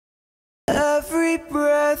every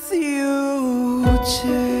breath you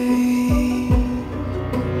take,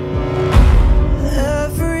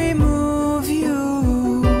 every move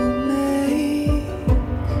you make,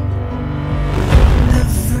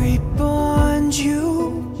 every bond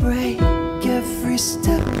you break, every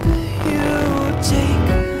step you take,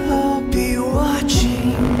 I'll be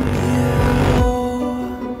watching you.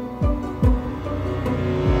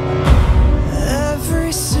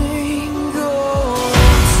 Every single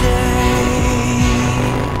day,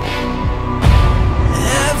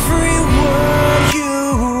 every word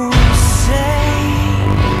you say,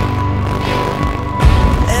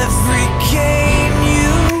 every game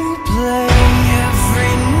you play,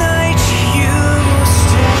 every night you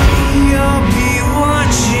stay, I'll be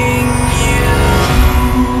watching you.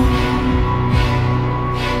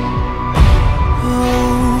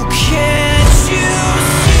 Oh, can't you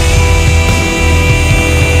see?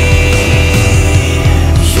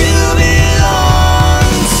 You belong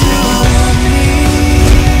to me.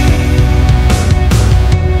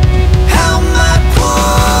 How my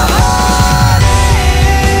poor heart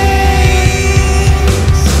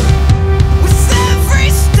aches with every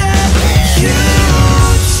step you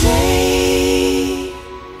take,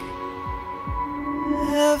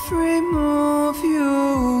 every move you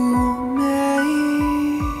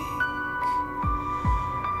make,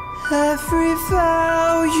 every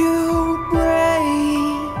vow you break,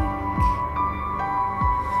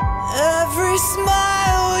 every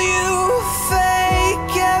smile you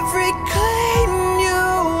fake, every claim you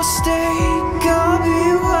stake, I'll be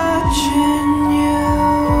watching you.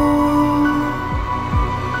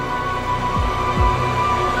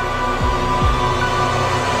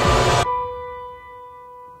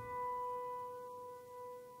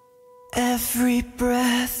 Every breath